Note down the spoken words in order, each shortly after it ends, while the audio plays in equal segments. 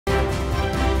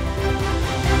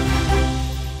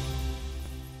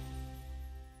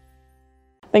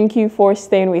Thank you for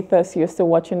staying with us. You're still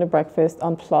watching The Breakfast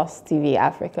on Plus TV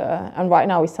Africa. And right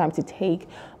now it's time to take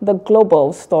the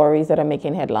global stories that are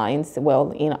making headlines,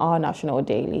 well, in our national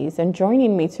dailies. And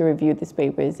joining me to review these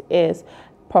papers is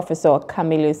Professor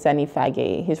Kamilu Sani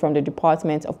Fage. He's from the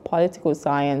Department of Political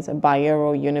Science at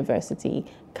Bayero University,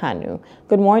 Kano.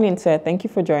 Good morning, sir. Thank you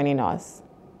for joining us.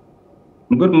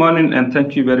 Good morning, and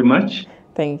thank you very much.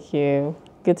 Thank you.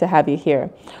 Good to have you here.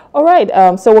 All right,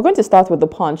 so we're going to start with the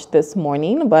Punch this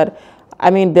morning, but I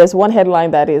mean, there's one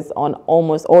headline that is on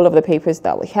almost all of the papers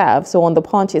that we have. So on the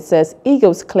Punch, it says,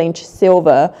 Eagles clinch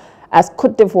silver as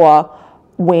Côte d'Ivoire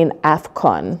win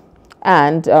AFCON.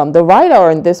 And the writer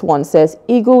on this one says,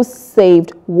 Eagles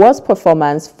saved worst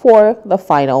performance for the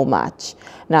final match.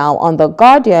 Now, on The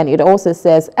Guardian, it also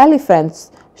says,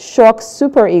 Elephants shock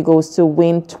Super Eagles to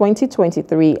win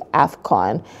 2023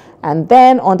 AFCON. And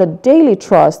then on the Daily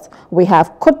Trust, we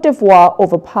have Côte d'Ivoire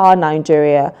overpower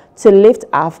Nigeria to lift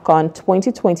AFCON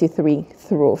 2023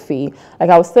 trophy. Like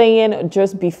I was saying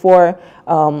just before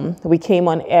we came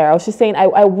on air, I was just saying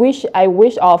I wish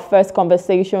our first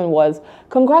conversation was,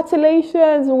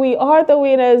 congratulations, we are the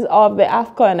winners of the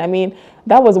AFCON. I mean,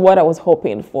 that was what I was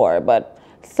hoping for. But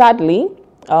sadly,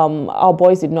 our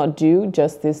boys did not do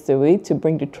justice to it to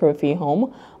bring the trophy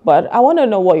home. But I want to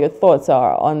know what your thoughts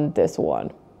are on this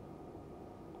one.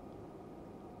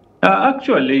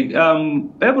 Actually,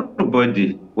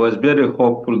 everybody was very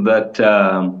hopeful that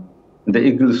the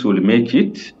Eagles will make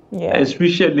it,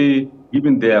 especially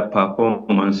given their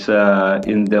performance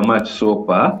in the match so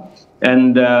far.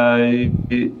 And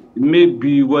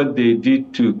maybe what they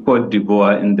did to Côte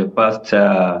d'Ivoire in the first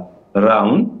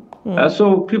round.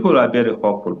 So people are very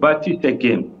hopeful. But it's a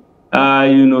game.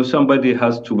 Somebody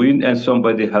has to win and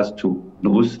somebody has to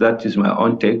lose. That is my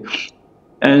own take.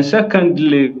 And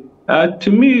secondly,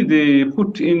 to me, they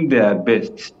put in their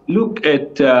best. Look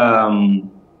at,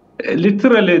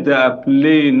 literally, they are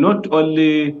playing not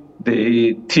only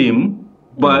the team,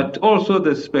 but also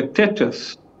the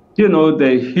spectators.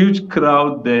 The huge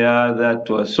crowd there that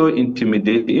was so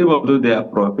intimidating, even though they are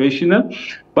professional.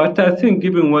 But I think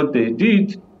given what they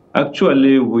did,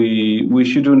 actually, we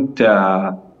shouldn't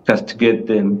castigate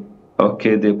them.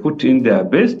 Okay, they put in their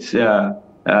best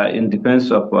in defense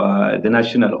of the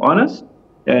national honors.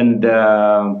 And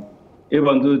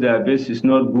even though their base is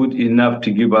not good enough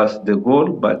to give us the goal,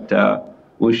 but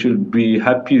we should be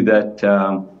happy that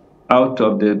out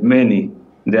of the many,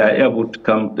 they are able to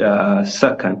come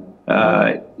second,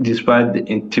 despite the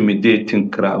intimidating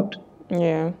crowd.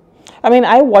 Yeah. I mean,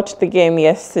 I watched the game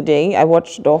yesterday. I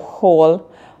watched the whole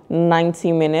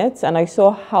 90 minutes and I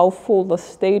saw how full the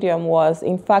stadium was.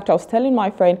 In fact, I was telling my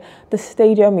friend, the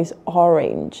stadium is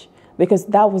orange, because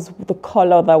that was the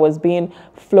color that was being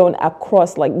flown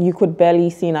across. Like, you could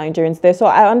barely see Nigerians there. So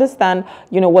I understand,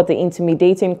 what the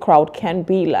intimidating crowd can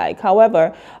be like.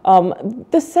 However,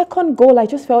 the second goal, I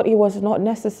just felt it was not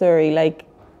necessary. Like,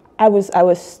 I was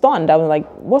stunned. I was like,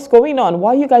 what's going on?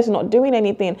 Why are you guys not doing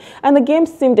anything? And the game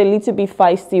seemed a little bit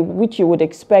feisty, which you would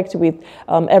expect with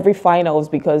every finals,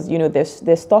 because,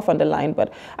 there's stuff on the line.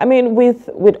 But I mean, with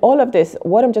all of this,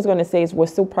 what I'm just going to say is we're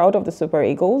still proud of the Super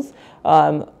Eagles.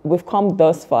 We've come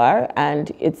thus far,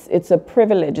 and it's a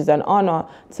privilege, it's an honor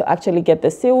to actually get the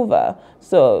silver.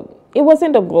 So it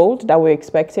wasn't the gold that we're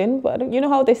expecting, but you know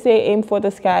how they say aim for the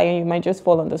sky and you might just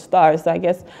fall on the stars. So I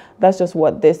guess that's just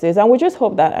what this is. And we just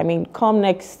hope that, I mean, come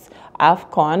next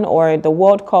AFCON or the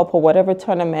World Cup or whatever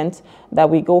tournament that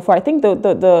we go for, I think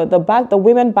the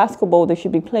women basketball, they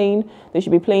should be playing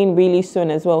really soon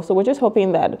as well. So we're just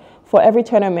hoping that for every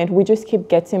tournament, we just keep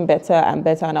getting better and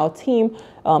better, and our team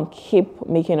keep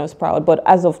making us proud. But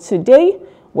as of today,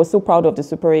 we're so proud of the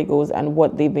Super Eagles and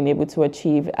what they've been able to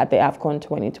achieve at the AFCON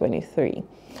 2023.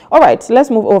 All right, so let's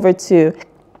move over to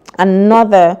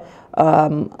another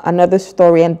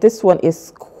story, and this one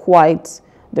is quite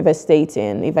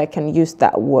devastating, if I can use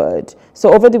that word.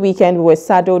 So over the weekend, we were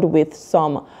saddled with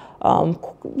some,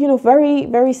 very,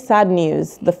 very sad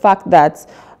news. The fact that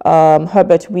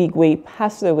Herbert Wigwe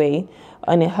passed away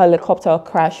in a helicopter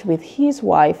crash with his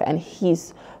wife and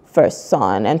his first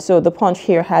son. And so the Punch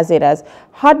here has it as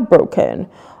Heartbroken.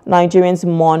 Nigerians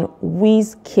mourn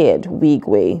Whiz-kid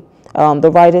Wigwe.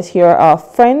 The writers here are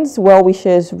friends,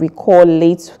 well-wishers recall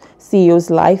late CEO's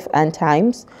life and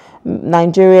times.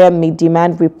 Nigeria may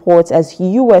demand reports as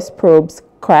U.S. probes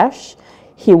crash.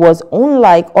 He was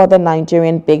unlike other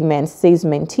Nigerian big men, says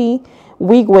mentee.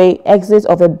 Wigwe exit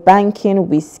of a banking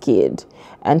Whiz-kid.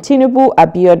 And Tinubu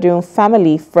Abiodun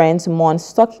family friends mourn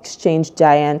stock exchange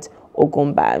giant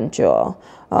Ogumbanjo.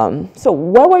 So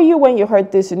where were you when you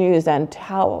heard this news, and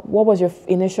what was your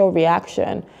initial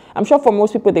reaction? I'm sure for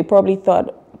most people, they probably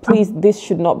thought, please, this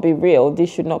should not be real. This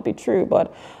should not be true.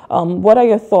 But what are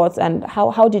your thoughts, and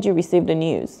how did you receive the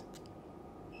news?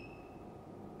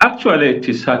 Actually, it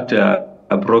is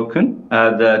heartbroken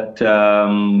that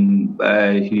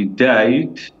he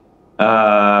died.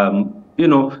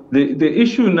 The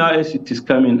issue now is it is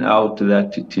coming out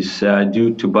that it is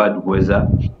due to bad weather.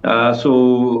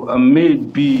 So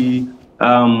maybe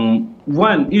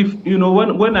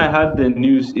when I heard the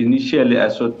news initially, I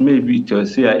thought maybe it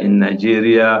was here in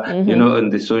Nigeria, on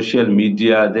the social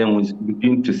media. Then we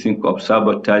begin to think of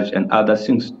sabotage and other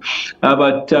things.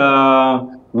 But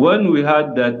when we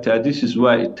heard that this is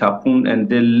why it happened, and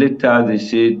then later they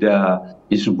said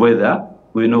it's weather,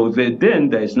 we know that then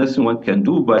there is nothing one can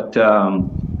do but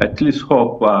at least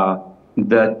hope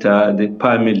that the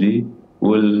family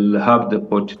will have the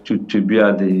fortitude to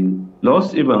bear the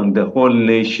loss, even the whole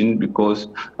nation, because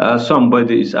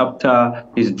somebody is after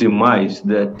his demise,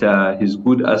 that his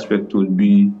good aspect will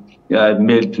be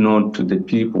made known to the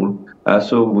people.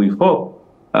 So we hope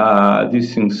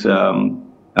these things,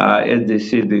 as they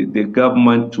say, the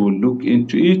government will look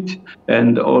into it,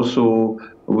 and also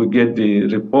we get the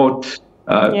report,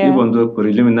 even though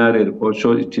preliminary report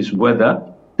shows it is weather,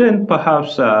 then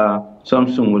perhaps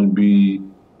something will be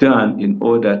done in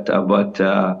order to avert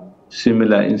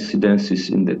similar incidences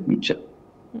in the future.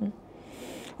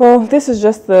 Well, this is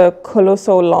just a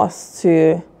colossal loss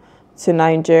to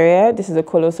Nigeria. This is a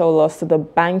colossal loss to the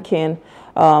banking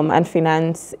and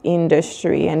finance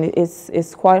industry, and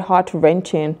it's quite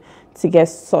heart-wrenching to get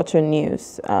such a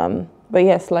news. But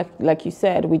yes, like you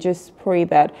said, we just pray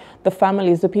that the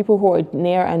families, the people who are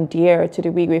near and dear to the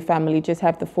Wigwe family, just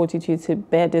have the fortitude to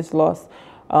bear this loss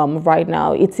right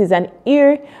now. It is an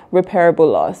irreparable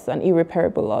loss,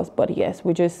 But yes,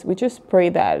 we just pray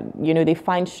that, they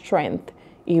find strength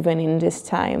even in this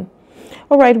time.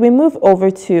 All right, we move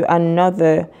over to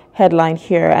another headline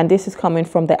here, and this is coming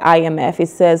from the IMF. It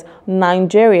says,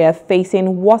 Nigeria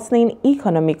facing worsening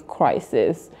economic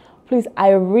crisis. Please,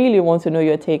 I really want to know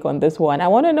your take on this one. I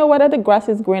want to know whether the grass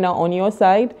is greener on your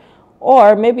side,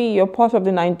 or maybe you're part of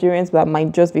the Nigerians that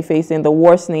might just be facing the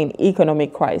worsening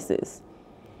economic crisis.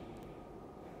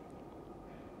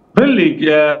 Really,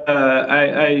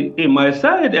 in my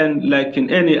side, and like in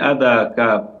any other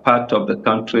part of the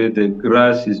country, the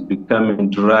grass is becoming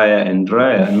drier and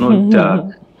drier,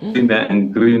 not greener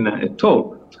and greener at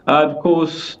all.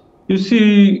 Because you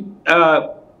see,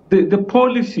 the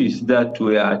policies that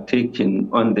we are taking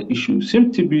on the issue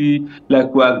seem to be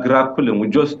like we are grappling. We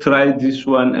just tried this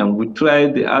one and we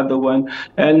tried the other one.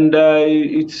 And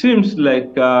it seems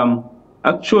like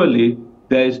actually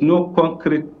there is no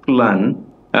concrete plan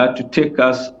to take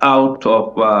us out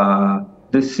of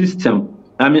the system,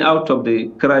 out of the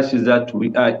crisis that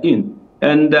we are in.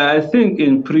 And I think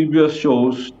in previous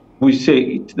shows, we say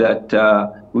it, that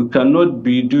we cannot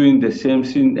be doing the same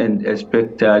thing and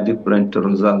expect different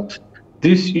results.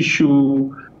 This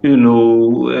issue,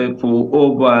 for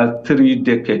over 3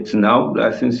 decades now,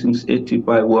 I think since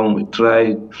 85 when we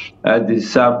tried the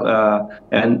sub,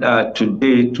 and to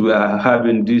date we are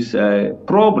having these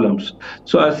problems.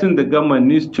 So I think the government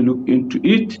needs to look into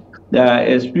it,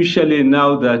 especially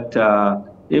now that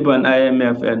even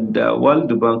IMF and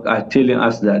World Bank are telling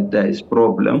us that there is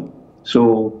problem.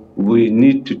 So we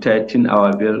need to tighten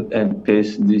our belt and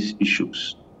face these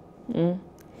issues.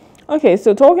 Okay,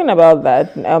 so talking about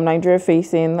that, Nigeria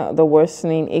facing the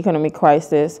worsening economic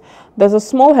crisis, there's a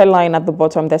small headline at the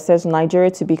bottom that says Nigeria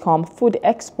to become food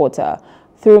exporter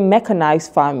through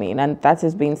mechanized farming, and that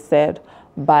is being said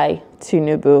by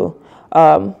Tinubu.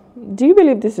 Do you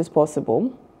believe this is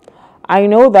possible? I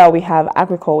know that we have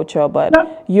agriculture,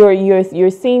 but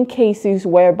you're seeing cases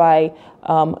whereby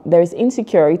there's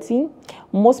insecurity.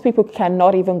 Most people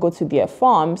cannot even go to their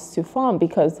farms to farm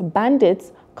because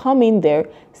bandits come in there,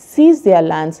 seize their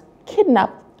lands,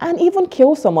 kidnap, and even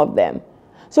kill some of them.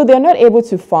 So they're not able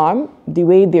to farm the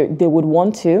way they would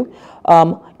want to,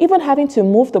 even having to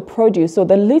move the produce. So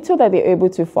the little that they're able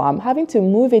to farm, having to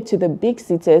move it to the big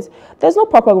cities, there's no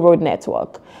proper road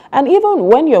network. And even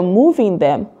when you're moving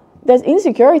them, there's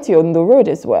insecurity on the road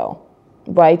as well,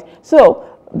 right? So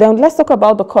then let's talk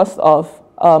about the cost of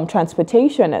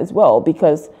transportation as well,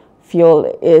 because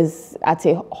fuel is at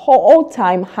a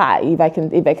all-time high, if I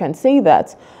can say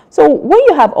that. So when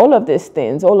you have all of these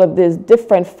things, all of these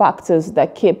different factors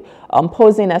that keep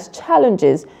posing as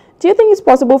challenges, do you think it's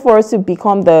possible for us to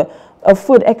become a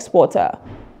food exporter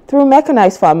through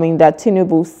mechanized farming that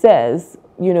Tinubu says,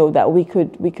 that we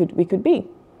could be?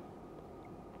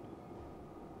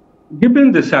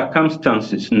 Given the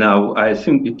circumstances now, I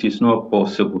think it is not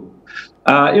possible.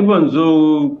 Even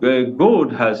though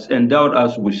God has endowed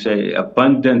us with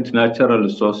abundant natural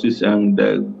resources and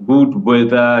good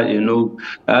weather,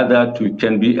 that we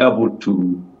can be able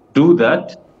to do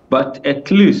that. But at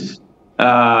least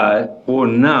for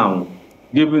now,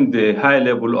 given the high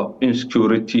level of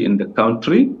insecurity in the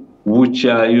country, which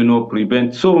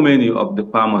prevent so many of the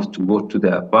farmers to go to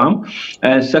their farm,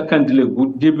 and secondly,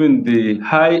 given the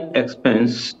high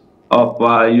expense of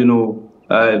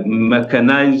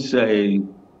mechanized,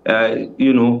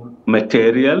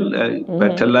 material,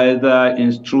 fertilizer,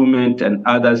 instrument, and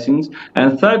other things.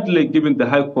 And thirdly, given the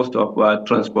high cost of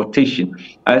transportation,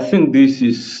 I think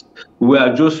we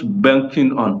are just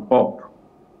banking on hope.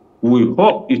 We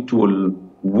hope it will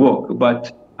work,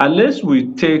 but unless we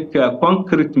take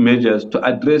concrete measures to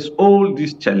address all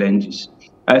these challenges,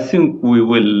 I think we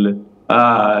will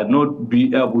not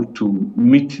be able to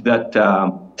meet that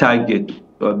target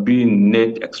of being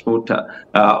net exporter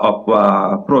of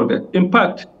product. In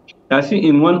fact, I think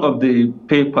in one of the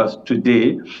papers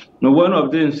today, one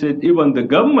of them said even the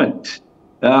government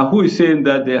who is saying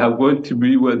that they are going to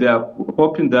be, they are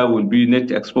hoping that will be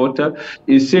net exporter,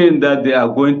 is saying that they are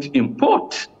going to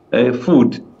import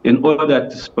food in order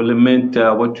to supplement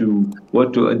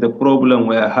the problem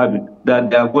we are having. That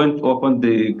they are going to open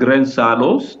the grain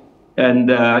silos,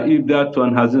 and if that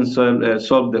one hasn't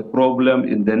solved the problem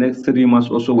in the next 3 months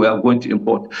also, we are going to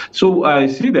import. So I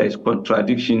see there is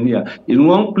contradiction here. In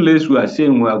one place, we are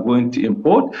saying we are going to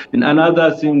import. In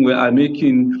another thing, we are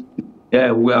making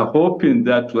we are hoping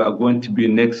that we are going to be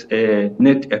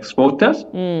net exporters,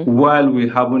 while we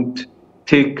haven't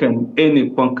taken any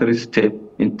concrete step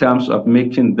in terms of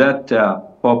making that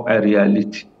hope a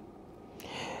reality.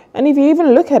 And if you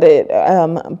even look at it,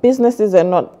 businesses are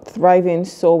not thriving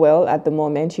so well at the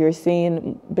moment. You're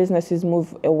seeing businesses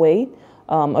move away.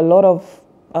 A lot of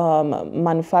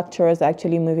manufacturers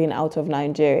actually moving out of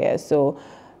Nigeria. So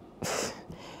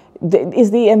is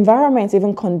the environment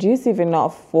even conducive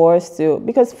enough for us to,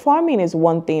 because farming is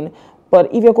one thing,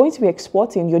 but if you're going to be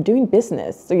exporting, you're doing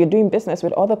business. So you're doing business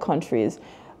with other countries.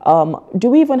 Do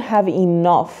we even have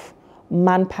enough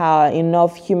manpower,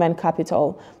 enough human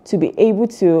capital to be able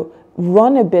to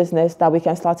run a business that we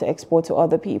can start to export to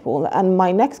other people? And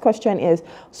my next question is,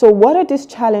 so what are these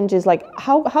challenges? Like,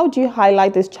 how do you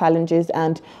highlight these challenges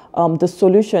and the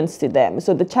solutions to them?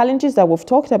 So the challenges that we've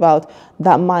talked about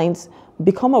that might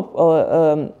become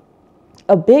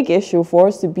a big issue for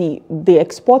us to be the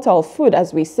exporter of food,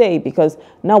 as we say, because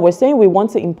now we're saying we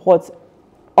want to import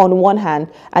on one hand,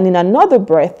 and in another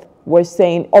breath, we're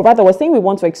saying, or rather we're saying we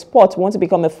want to export, we want to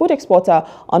become a food exporter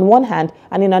on one hand,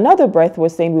 and in another breath, we're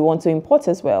saying we want to import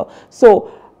as well.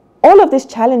 So all of these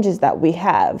challenges that we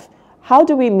have, how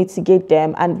do we mitigate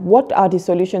them, and what are the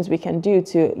solutions we can do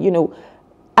to,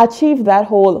 achieve that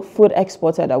whole food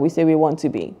exporter that we say we want to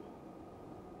be?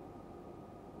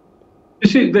 You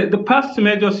see, the first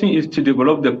major thing is to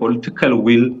develop the political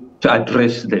will to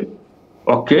address them.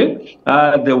 Okay?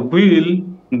 The will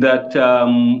that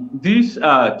these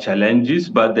are challenges,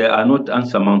 but they are not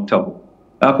unsurmountable.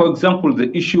 For example,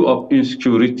 the issue of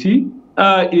insecurity,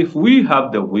 if we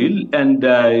have the will and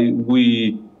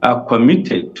we are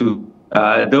committed to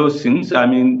those things,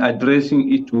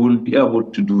 addressing it will be able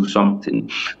to do something.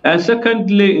 And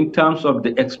secondly, in terms of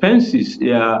the expenses,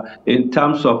 in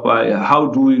terms of how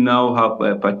do we now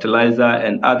have fertilizer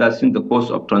and others in the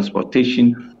cost of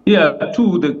transportation,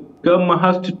 too, the government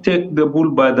has to take the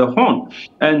bull by the horn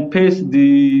and face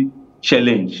the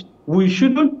challenge. We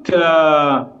shouldn't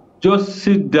just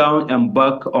sit down and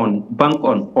bank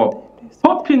on hope.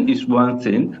 Hoping is one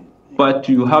thing, but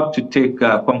you have to take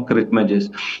concrete measures.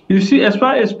 You see, as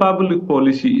far as public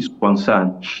policy is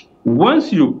concerned,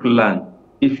 once you plan,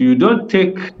 if you don't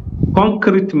take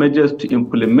concrete measures to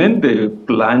implement the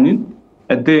planning,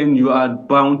 then you are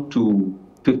bound to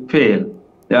fail.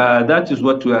 That is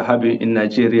what we are having in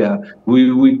Nigeria.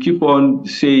 We keep on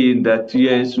saying that,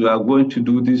 yes, we are going to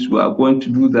do this, we are going to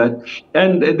do that,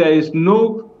 and there is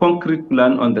no concrete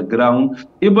plan on the ground.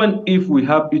 Even if we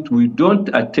have it, we don't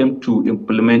attempt to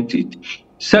implement it.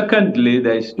 Secondly,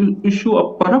 there is the issue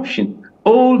of corruption.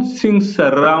 All things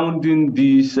surrounding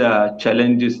these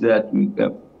challenges that we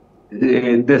have,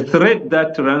 the thread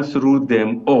that runs through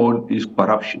them all is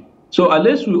corruption. So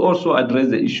unless we also address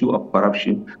the issue of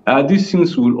corruption, these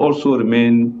things will also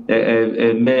remain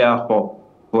a mere hope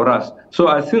for us. So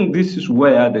I think this is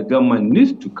where the government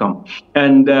needs to come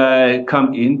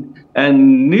in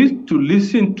and needs to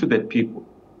listen to the people.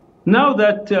 Now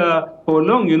that for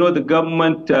long, the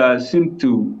government seemed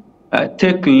to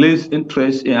take less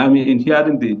interest in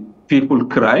hearing the people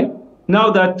cry. Now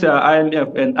that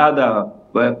IMF and other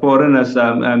foreigners,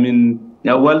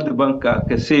 Now, World Bank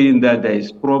are saying that there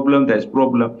is problem,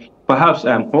 perhaps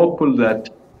I'm hopeful that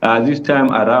this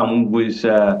time around with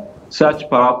such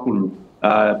powerful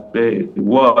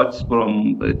words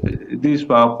from these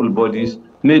powerful bodies,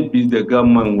 maybe the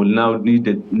government will now need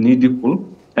the needful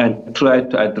and try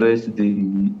to address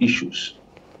the issues.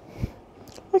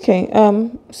 Okay,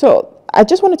 so I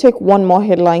just want to take one more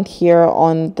headline here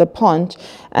on the Punch,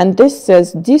 and this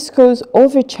says Discos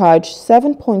overcharged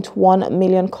 7.1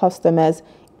 million customers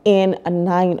in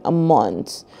 9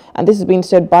 months, and this is being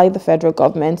said by the federal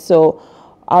government. So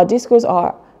our Discos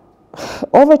are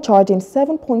overcharging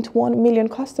 7.1 million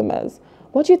customers.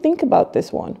 What do you think about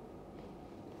this one?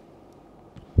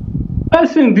 I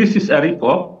think this is a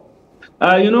rip-off.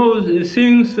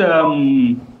 Since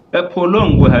for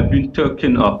long we have been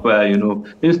talking of,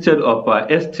 instead of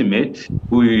estimate,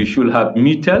 we should have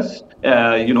meters,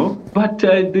 but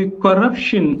the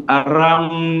corruption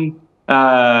around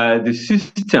the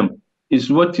system is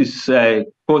what is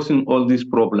causing all this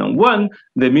problem. One,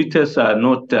 the meters are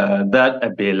not that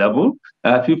available.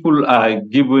 People are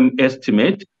given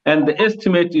estimate, and the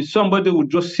estimate is somebody would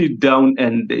just sit down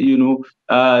and,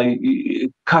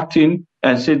 cut in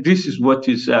and say, this is what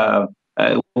is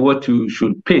what you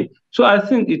should pay. So I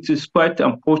think it is quite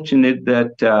unfortunate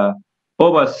that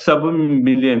over 7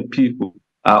 million people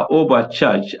are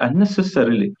overcharged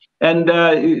unnecessarily. And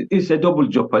it's a double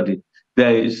jeopardy.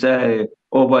 There is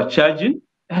overcharging,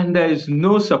 and there is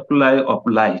no supply of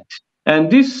light.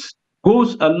 And this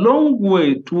goes a long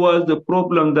way towards the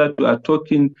problem that we are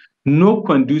talking, no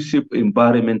conducive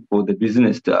environment for the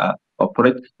business to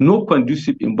operate, no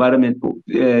conducive environment for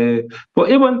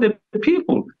even the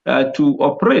people to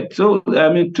operate, so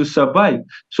to survive.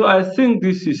 So I think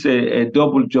this is a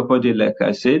double jeopardy, like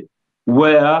I said,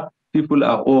 where people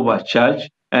are overcharged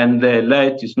and the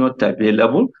light is not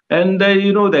available, and there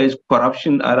is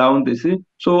corruption around this thing.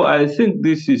 So I think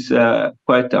this is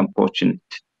quite unfortunate.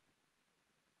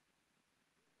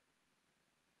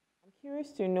 I'm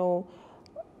curious to know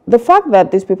the fact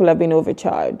that these people have been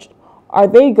overcharged. Are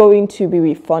they going to be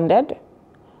refunded?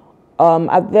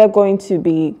 Are there going to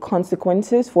be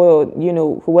consequences for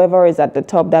whoever is at the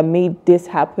top that made this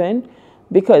happen?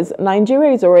 Because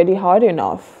Nigeria is already hard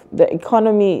enough. The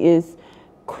economy is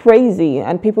crazy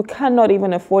and people cannot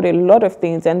even afford a lot of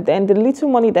things, and then the little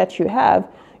money that you have,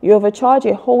 you overcharge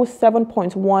a whole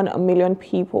 7.1 million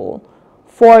people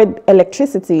for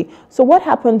electricity. So what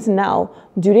happens now?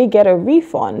 Do they get a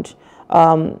refund?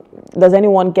 Does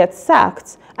anyone get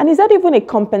sacked? And is that even a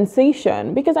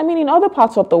compensation? Because in other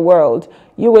parts of the world,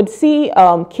 you would see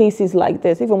cases like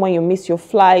this, even when you miss your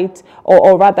flight,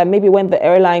 or rather maybe when the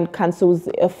airline cancels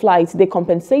a flight, they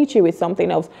compensate you with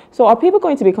something else. So are people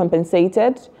going to be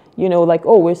compensated? Like,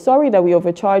 oh, we're sorry that we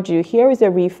overcharged you. Here is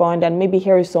a refund, and maybe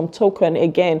here is some token,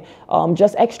 again,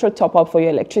 just extra top up for your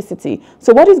electricity.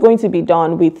 So what is going to be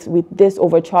done with this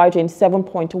overcharging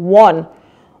 7.1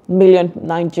 million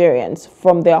Nigerians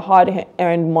from their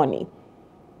hard-earned money?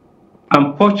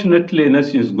 Unfortunately,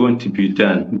 nothing is going to be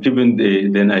done, given the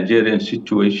Nigerian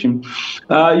situation.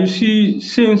 You see,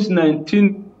 since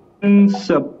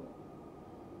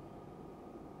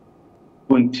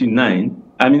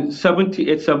 1979,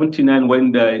 78, 79,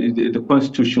 when the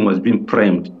Constitution was being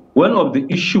framed, one of the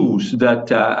issues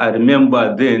that I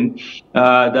remember then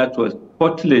that was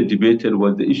hotly debated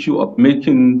was the issue of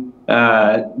making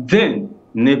then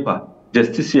NEPA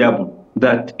justiciable,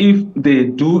 that if they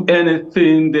do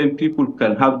anything, then people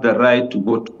can have the right to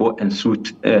go to court and sue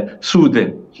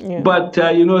them. Yeah. But,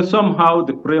 somehow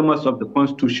the premise of the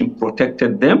Constitution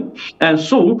protected them. And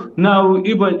so now,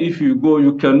 even if you go,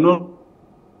 you cannot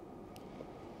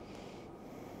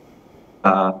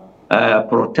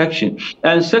protection.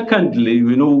 And secondly,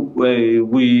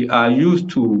 we are used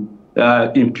to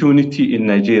impunity in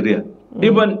Nigeria.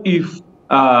 Even if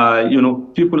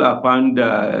people are found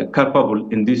culpable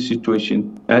in this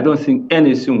situation, I don't think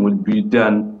anything will be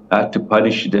done to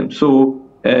punish them. So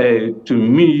to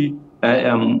me, I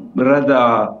am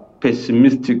rather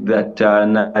pessimistic that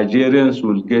Nigerians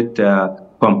will get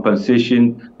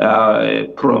compensation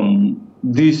from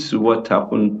what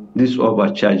happened, this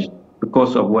overcharge,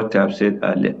 because of what I've said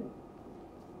earlier.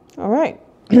 All right.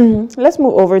 Let's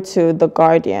move over to The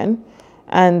Guardian.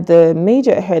 And the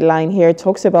major headline here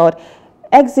talks about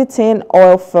exiting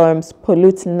oil firms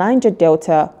pollute Niger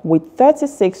Delta with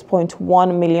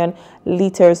 36.1 million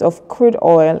liters of crude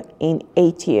oil in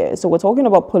 8 years. So we're talking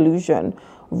about pollution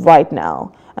right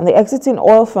now. And the exiting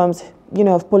oil firms,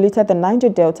 have polluted the Niger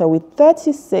Delta with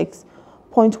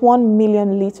 36.1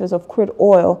 million liters of crude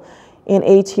oil in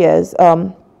 8 years.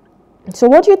 So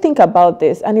what do you think about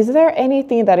this? And is there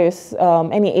anything that is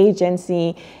any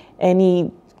agency,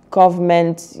 any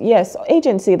government, yes,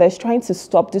 agency that's trying to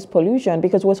stop this pollution,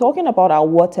 because we're talking about our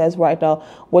waters right now.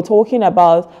 We're talking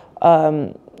about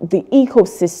the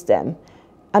ecosystem.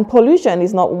 And pollution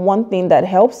is not one thing that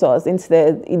helps us.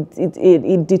 Instead,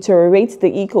 it deteriorates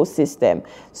the ecosystem.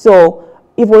 So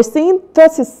if we're seeing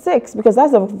 36, because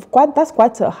that's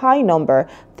quite a high number,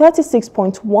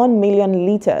 36.1 million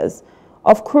liters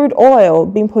of crude oil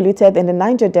being polluted in the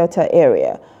Niger Delta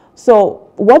area. So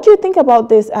what do you think about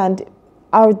this? And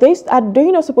are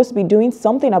they not supposed to be doing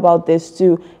something about this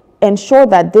to ensure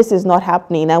that this is not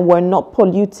happening and we're not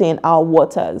polluting our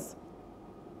waters?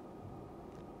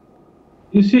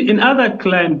 You see, in other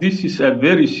climes, this is a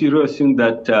very serious thing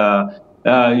that,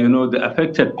 the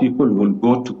affected people will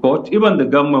go to court. Even the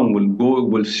government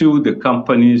will sue the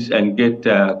companies and get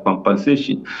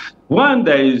compensation. One,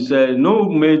 there is no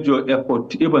major effort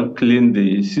to even clean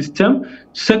the system.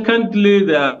 Secondly,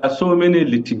 there are so many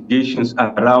litigations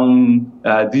around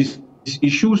these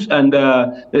issues, and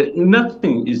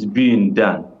nothing is being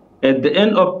done. At the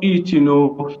end of it,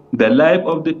 the life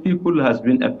of the people has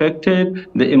been affected,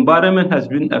 the environment has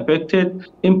been affected.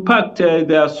 In fact,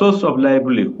 their source of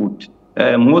livelihood,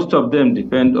 most of them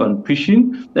depend on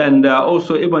fishing, and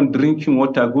also even drinking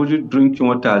water, good drinking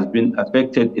water has been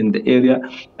affected in the area.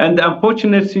 And the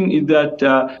unfortunate thing is that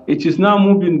it is now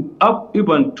moving up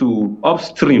even to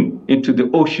upstream into the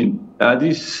ocean.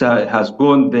 This has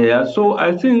gone there. So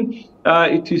I think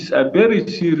it is a very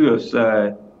serious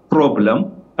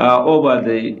problem. Over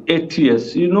the 8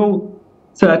 years,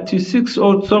 36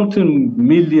 or something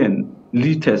million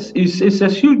liters is a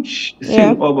huge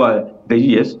thing over the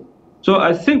years. So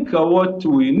I think what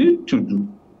we need to do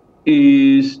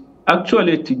is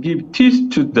actually to give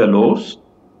teeth to the laws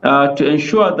to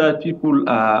ensure that people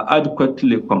are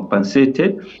adequately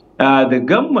compensated. The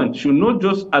government should not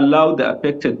just allow the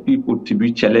affected people to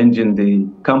be challenging the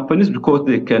companies because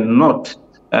they cannot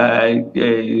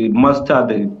master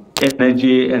the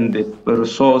energy and the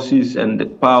resources and the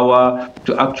power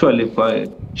to actually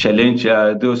challenge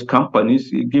those companies,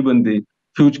 given the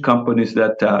huge companies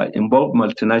that involve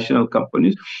multinational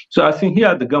companies. So I think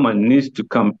here the government needs to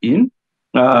come in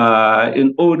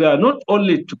order not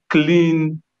only to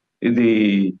clean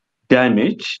the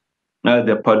damage,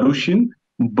 the pollution,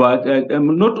 but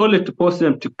not only to force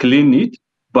them to clean it,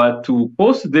 but to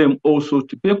force them also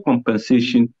to pay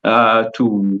compensation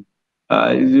to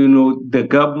the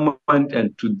government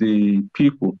and to the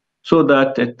people, so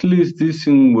that at least this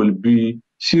thing will be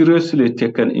seriously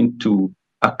taken into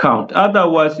account.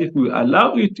 Otherwise, if we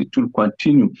allow it, it will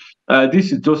continue.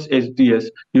 This is just SDS.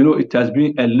 It has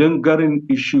been a lingering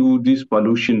issue, this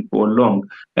pollution, for long.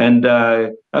 And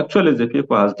actually, the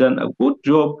paper has done a good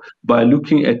job by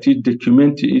looking at it,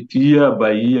 documenting it year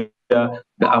by year, the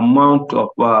amount of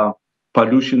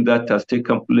pollution that has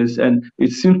taken place, and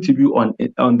it seems to be on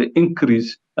the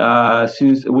increase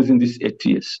since within these 8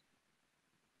 years.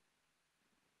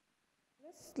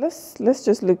 Let's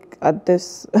just look at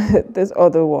this this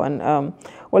other one.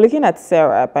 We're looking at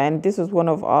Serap, and this was one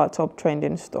of our top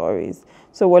trending stories.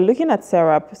 So we're looking at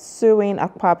Serap suing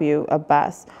Akpabio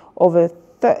Abbas over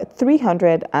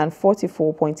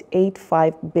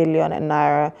 344.85 billion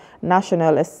naira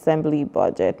National Assembly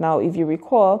budget. Now, if you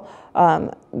recall,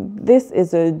 this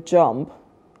is a jump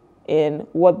in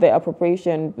what the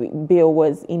appropriation bill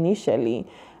was initially,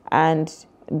 and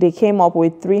they came up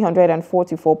with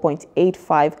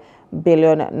 344.85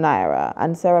 billion naira,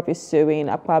 and Serap is suing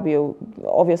Akpabio,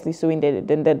 obviously suing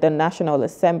the National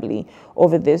Assembly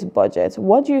over this budget.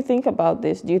 What do you think about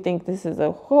this? Do you think this is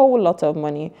a whole lot of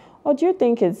money, or do you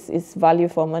think it's value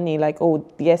for money? Like, oh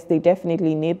yes, they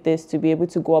definitely need this to be able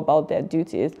to go about their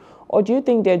duties, or do you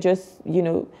think they're just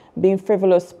being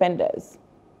frivolous spenders?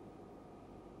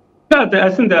 Yeah, I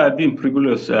think they are being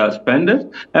frivolous spenders,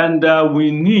 and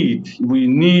we need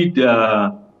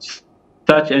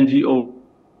such NGOs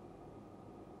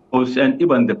and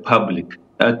even the public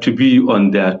to be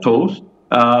on their toes,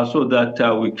 so that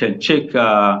we can check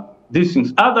these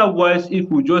things. Otherwise, if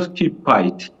we just keep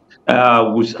quiet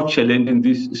without challenging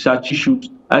these such issues,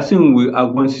 I think we are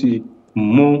going to see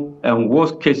more and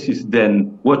worse cases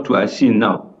than what we are seeing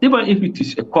now. Even if it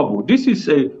is a couple, this is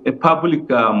a public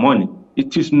money.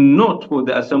 It is not for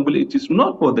the assembly. It is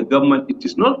not for the government. It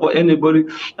is not for anybody.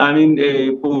 I mean,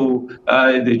 for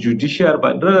the judiciary,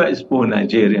 but rather it's for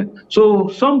Nigeria. So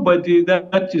somebody,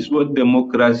 that is what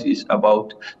democracy is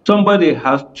about. Somebody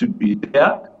has to be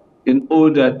there in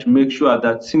order to make sure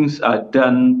that things are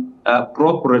done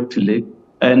appropriately,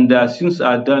 and things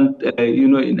are done,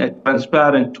 in a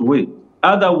transparent way.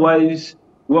 Otherwise,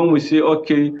 when we say,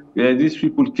 okay, these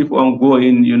people keep on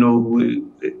going,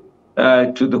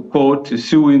 to the court,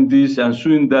 suing this and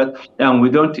suing that, and we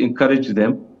don't encourage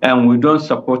them and we don't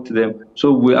support them.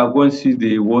 So we are going to see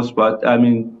the worst part,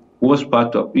 worst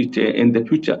part of it in the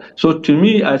future. So to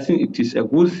me, I think it is a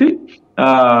good thing.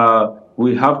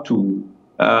 We have to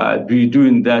be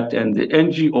doing that, and the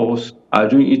NGOs are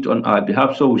doing it on our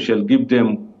behalf, so we shall give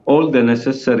them all the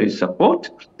necessary support,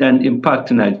 and in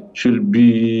fact,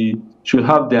 should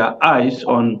have their eyes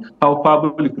on how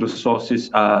public resources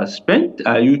are spent,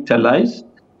 are utilized.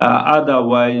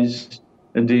 Otherwise,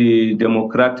 the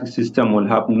democratic system will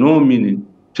have no meaning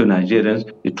to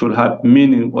Nigerians. It will have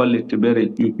meaning only to very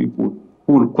few people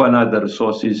who will corner the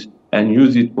resources and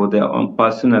use it for their own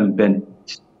personal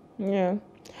benefit. Yeah.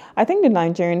 I think the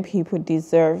Nigerian people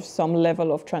deserve some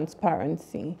level of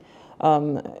transparency.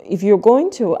 If you're going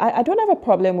to, I don't have a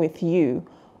problem with you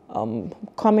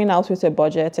coming out with a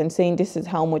budget and saying this is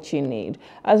how much you need,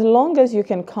 as long as you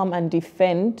can come and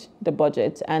defend the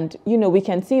budget, and we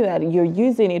can see that you're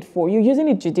using it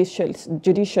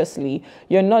judiciously.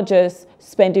 You're not just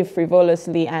spending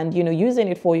frivolously and using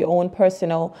it for your own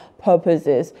personal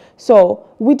purposes. So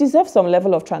we deserve some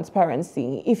level of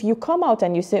transparency. If you come out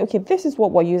and you say, okay, this is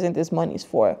what we're using this money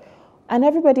for, and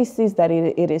everybody sees that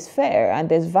it is fair and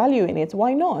there's value in it,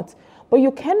 why not? But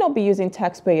you cannot be using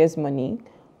taxpayers' money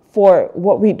for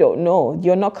what we don't know.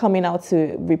 You're not coming out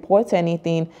to report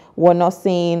anything. We're not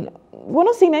seeing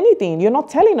anything. You're not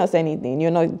telling us anything.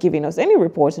 You're not giving us any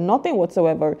reports, nothing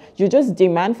whatsoever. You just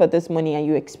demand for this money and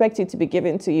you expect it to be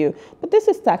given to you. But this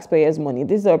is taxpayers' money.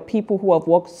 These are people who have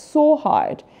worked so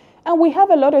hard. And we have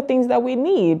a lot of things that we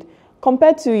need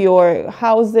compared to your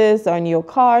houses and your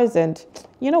cars. And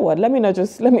you know what? Let me not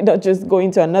just go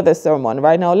into another sermon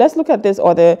right now. Let's look at this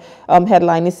other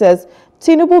headline. It says,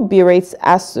 Tinubu berates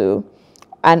ASU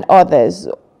and others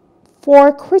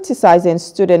for criticizing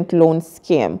student loan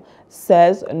scheme,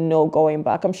 says no going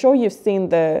back. I'm sure you've seen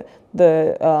the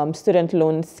student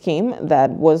loan scheme that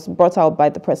was brought out by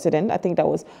the president. I think that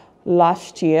was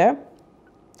last year.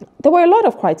 There were a lot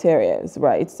of criteria,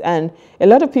 right? And a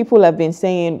lot of people have been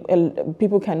saying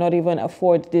people cannot even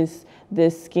afford this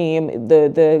scheme.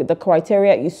 The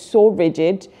criteria is so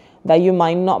rigid that you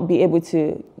might not be able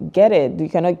to get it. You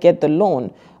cannot get the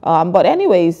loan. But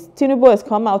anyways, Tinubu has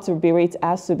come out to berate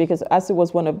ASU because ASU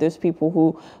was one of those people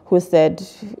who said,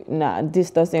 nah, this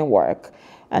doesn't work.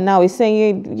 And now he's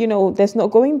saying, there's no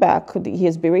going back. He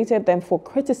has berated them for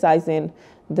criticizing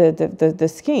the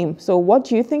scheme. So what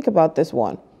do you think about this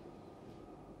one?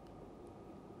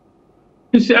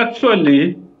 You see,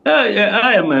 actually,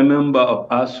 I am a member of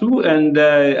ASU, and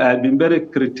I've been very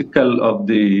critical of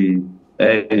the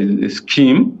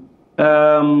scheme.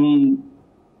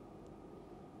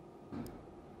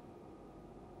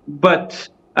 But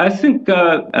I think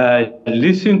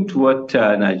listen to what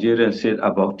Nigerians said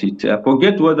about it.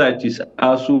 Forget whether it is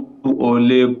ASU or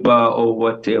Labour or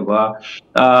whatever.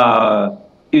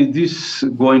 Is this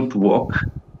going to work?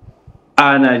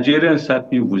 Are Nigerians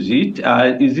happy with it?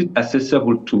 Is it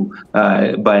accessible to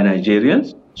by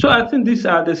Nigerians? So I think these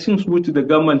are the things which the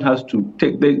government has to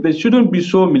take. They shouldn't be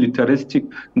so militaristic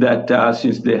that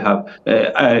since they have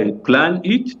planned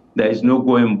it, there is no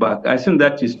going back. I think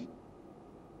that is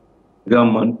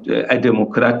government, a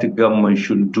democratic government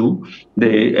should do.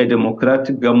 A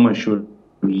democratic government should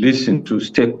listen to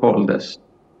stakeholders.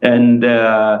 And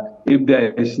if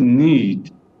there is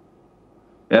need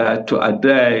to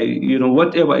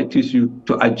whatever it is,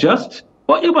 to adjust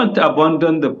or even to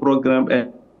abandon the program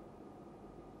and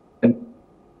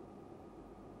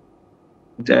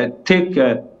take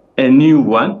a new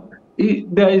one.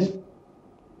 This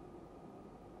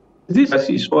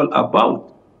is all about.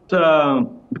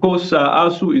 Because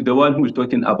ASU is the one who is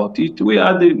talking about it. We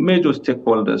are the major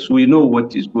stakeholders. We know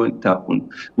what is going to happen.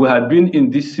 We have been in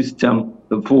this system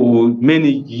for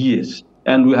many years,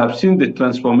 and we have seen the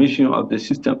transformation of the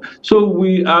system. So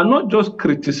we are not just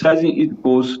criticizing it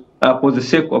for the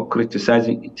sake of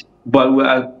criticizing it, but we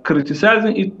are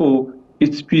criticizing it for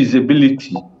its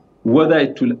feasibility, whether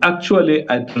it will actually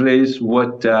address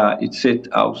what it set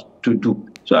out to do.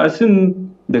 So I think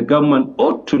the government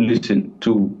ought to listen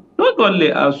to not only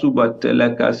ASU, but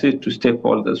like I said, to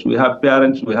stakeholders. We have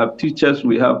parents, we have teachers,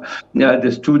 we have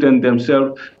the students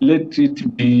themselves. Let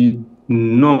it be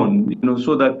known,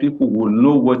 so that people will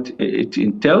know what it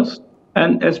entails.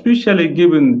 And especially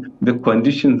given the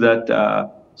conditions that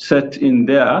are set in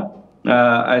there,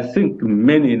 I think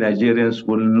many Nigerians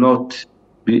will not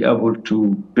be able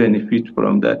to benefit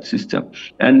from that system.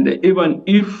 And even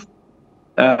if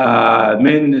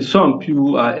some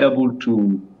people are able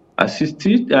to assist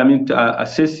it, to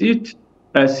assess it,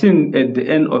 I think at the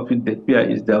end of it, the fear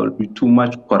is there will be too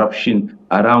much corruption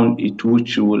around it,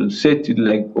 which will set it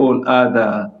like all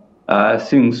other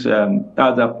things,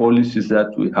 other policies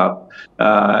that we have,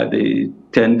 the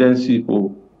tendency for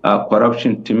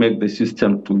corruption to make the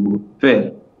system to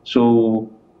fail. So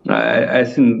I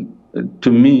think,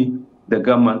 to me, the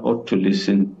government ought to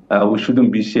listen. We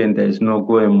shouldn't be saying there is no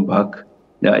going back.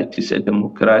 It is a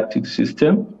democratic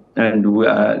system, and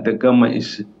the government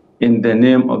is in the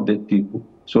name of the people.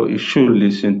 So it should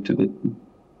listen to the people.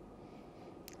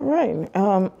 Right.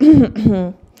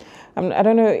 I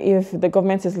don't know if the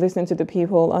government is listening to the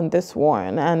people on this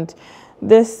one. And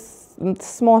this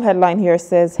small headline here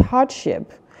says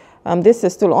hardship. This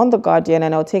is still on The Guardian,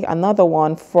 and I'll take another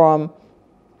one from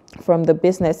the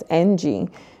Business NG.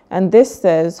 And this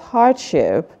says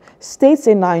hardship. States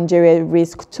in Nigeria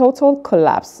risk total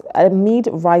collapse amid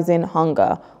rising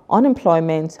hunger.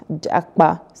 Unemployment,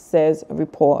 DACBA says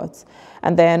reports.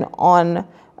 And then on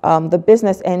the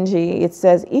Business NG, it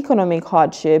says economic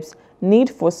hardships, need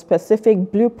for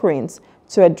specific blueprints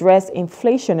to address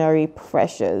inflationary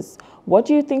pressures. What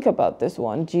do you think about this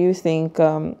one? Do you think,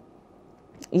 I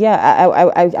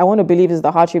want to believe it's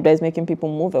the hardship that is making people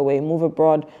move away, move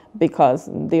abroad, because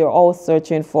they are all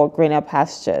searching for greener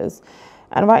pastures.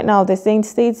 And right now, they're saying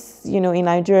states, in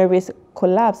Nigeria risk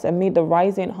collapse amid the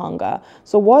rising hunger.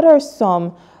 So what are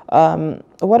some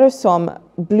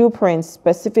blueprints,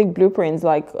 specific blueprints,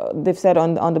 like they've said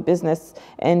on the Business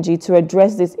NG, to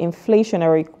address these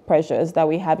inflationary pressures that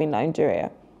we have in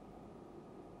Nigeria?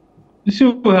 You see,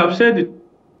 we have said it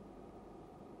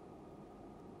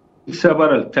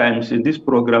several times in this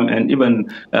program and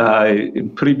even in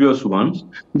previous ones,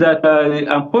 that the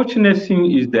unfortunate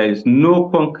thing is there is no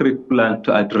concrete plan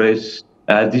to address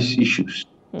these issues.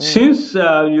 Since,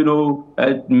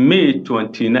 May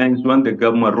 29th, when the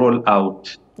government rolled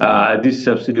out this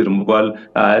subsidy removal,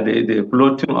 the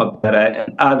floating of the rate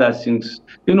and other things,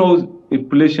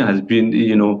 inflation has been,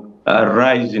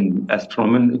 rising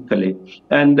astronomically.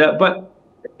 And but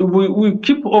we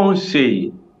keep on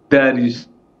saying there is.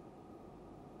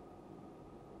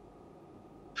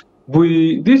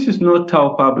 This is not how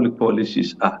public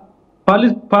policies are.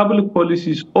 Public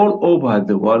policies all over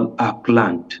the world are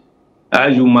planned.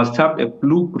 You must have a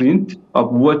blueprint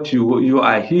of what you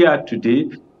are here today.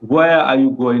 Where are you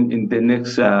going in the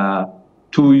next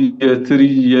 2 years, 3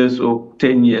 years, or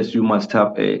 10 years? You must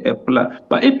have a plan.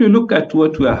 But if you look at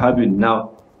what we are having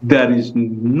now, there is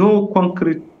no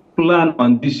concrete plan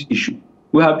on this issue.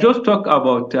 We have just talked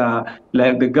about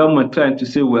like the government trying to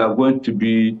say we are going to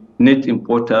be net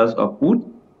importers of food,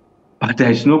 but there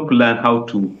is no plan how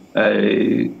to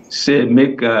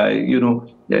make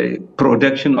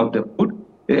production of the food,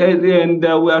 and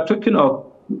we are talking of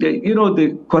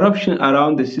the corruption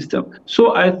around the system.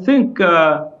 So I think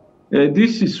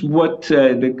this is what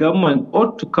the government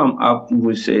ought to come up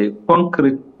with, a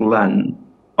concrete plan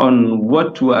on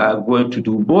what we are going to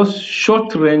do, both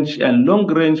short-range and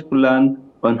long-range plan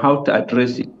on how to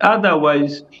address it.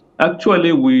 Otherwise,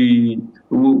 actually, we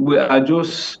are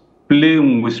just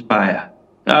playing with fire.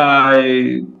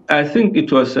 I think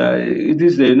it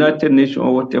is the United Nations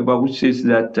or whatever, which says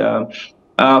that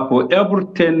for every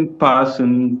 10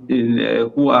 persons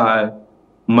who are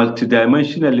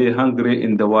multidimensionally hungry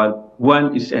in the world,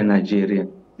 one is a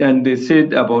Nigerian. And they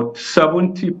said about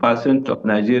 70% of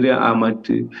Nigeria are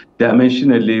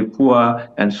multidimensionally poor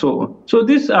and so on. So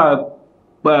these are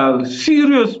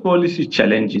serious policy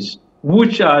challenges,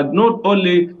 which are not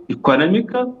only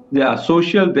economical, they are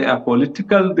social, they are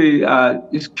political, they are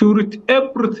security,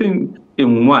 everything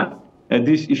in one.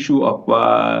 This issue of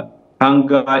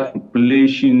hunger,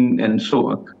 inflation, and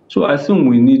so on. So I think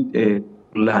we need a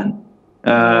plan.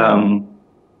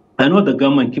 I know the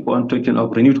government keep on talking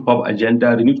of renewed hope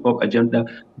agenda,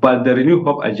 but the renewed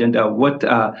hope agenda, what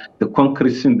are the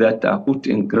concrete things that are put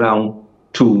in ground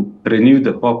to renew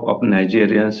the hope of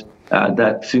Nigerians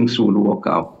that things will work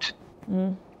out?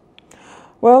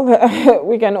 Well,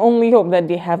 we can only hope that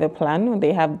they have a plan,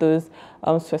 they have those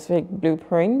specific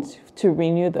blueprints to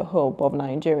renew the hope of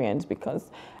Nigerians, because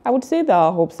I would say that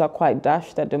our hopes are quite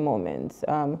dashed at the moment.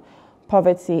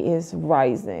 Poverty is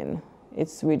rising.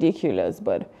 It's ridiculous,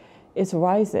 but it's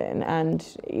rising,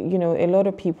 and a lot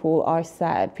of people are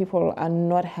sad. People are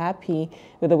not happy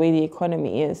with the way the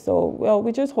economy is. So, well,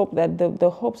 we just hope that the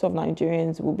hopes of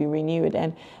Nigerians will be renewed,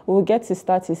 and we'll get to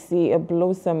start to see a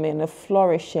blossoming, a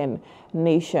flourishing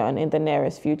nation in the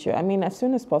nearest future. I mean, as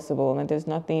soon as possible, and there's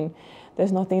nothing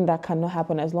there's nothing that cannot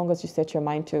happen as long as you set your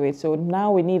mind to it. So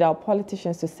now we need our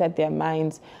politicians to set their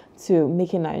minds to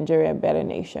making Nigeria a better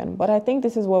nation. But I think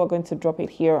this is where we're going to drop it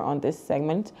here on this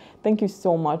segment. Thank you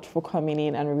so much for coming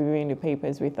in and reviewing the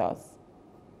papers with us.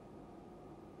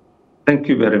 Thank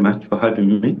you very much for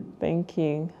having me. Thank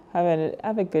you.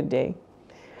 Have a good day.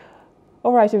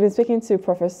 All right, we've been speaking to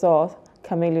Professor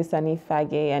Kamilu Sani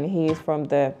Fage, and he is from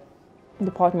the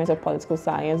Department of Political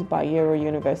Science, Bayero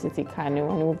University, Kano,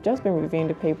 and we've just been reviewing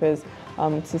the papers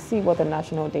to see what the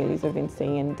national dailies have been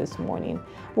saying this morning.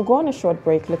 We'll go on a short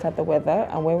break, look at the weather,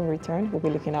 and when we return, we'll be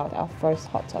looking at our first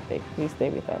hot topic. Please stay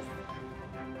with us.